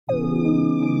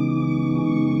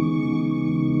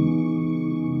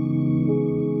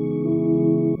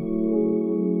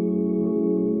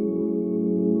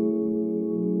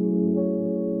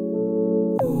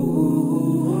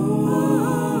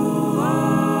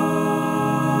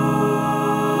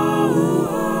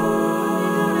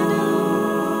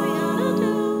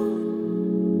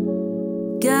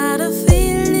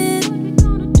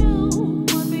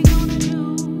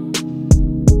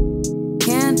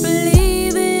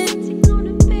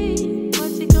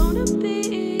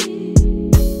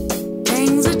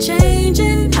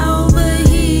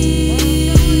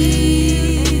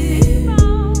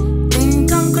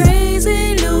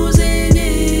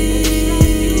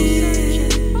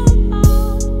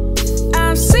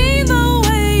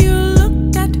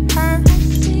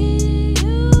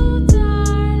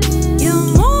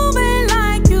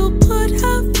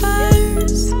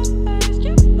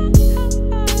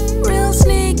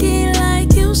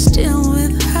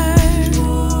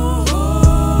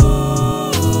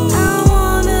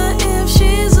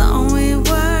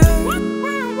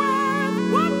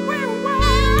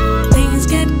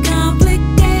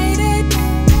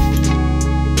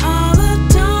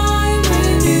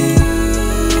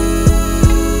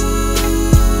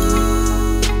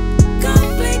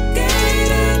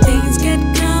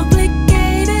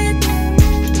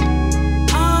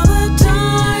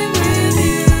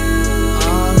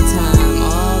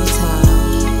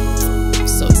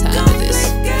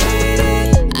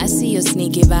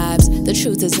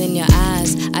truth is in your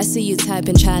eyes. I see you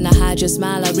typing, trying to hide your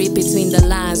smile. I read between the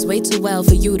lines, way too well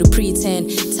for you to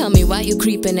pretend. Tell me why you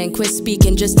creeping and quit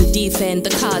speaking just to defend. The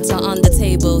cards are on the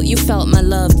table, you felt my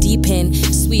love deep in.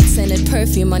 Sweet scented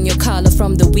perfume on your collar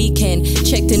from the weekend.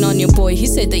 Checked in on your boy, he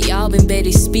said that y'all been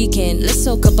barely speaking. Let's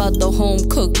talk about the home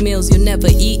cooked meals you never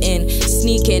eaten.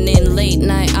 Sneaking in late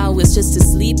night hours just to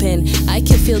sleep in. I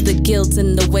can feel the guilt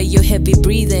in the way you're heavy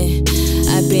breathing.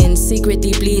 I've been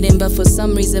secretly bleeding, but for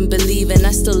some reason believing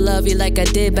I still love you like I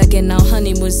did back in our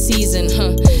honeymoon season,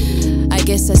 I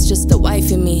guess that's just the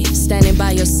wife in me, standing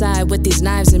by your side with these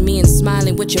knives in me and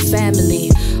smiling with your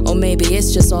family. Or maybe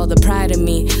it's just all the pride in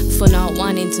me for not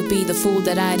wanting to be the fool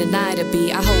that I deny to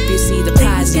be. I hope you see the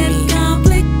prize in me.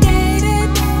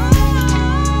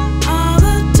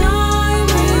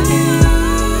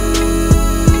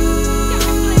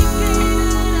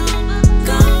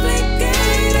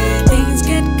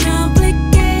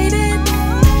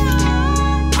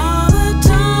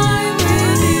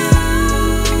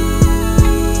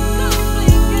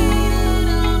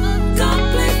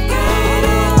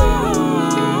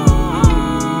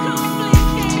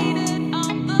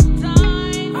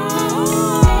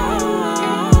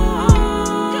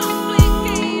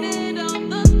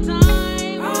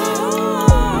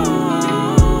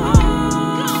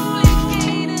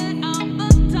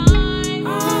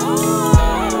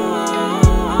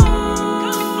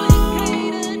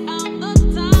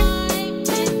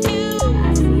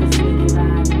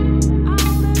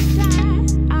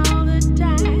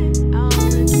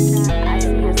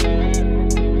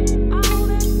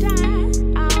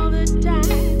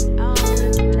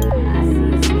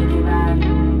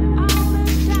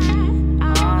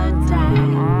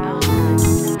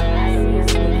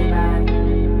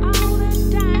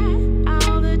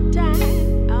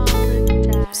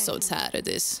 So tired of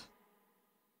this.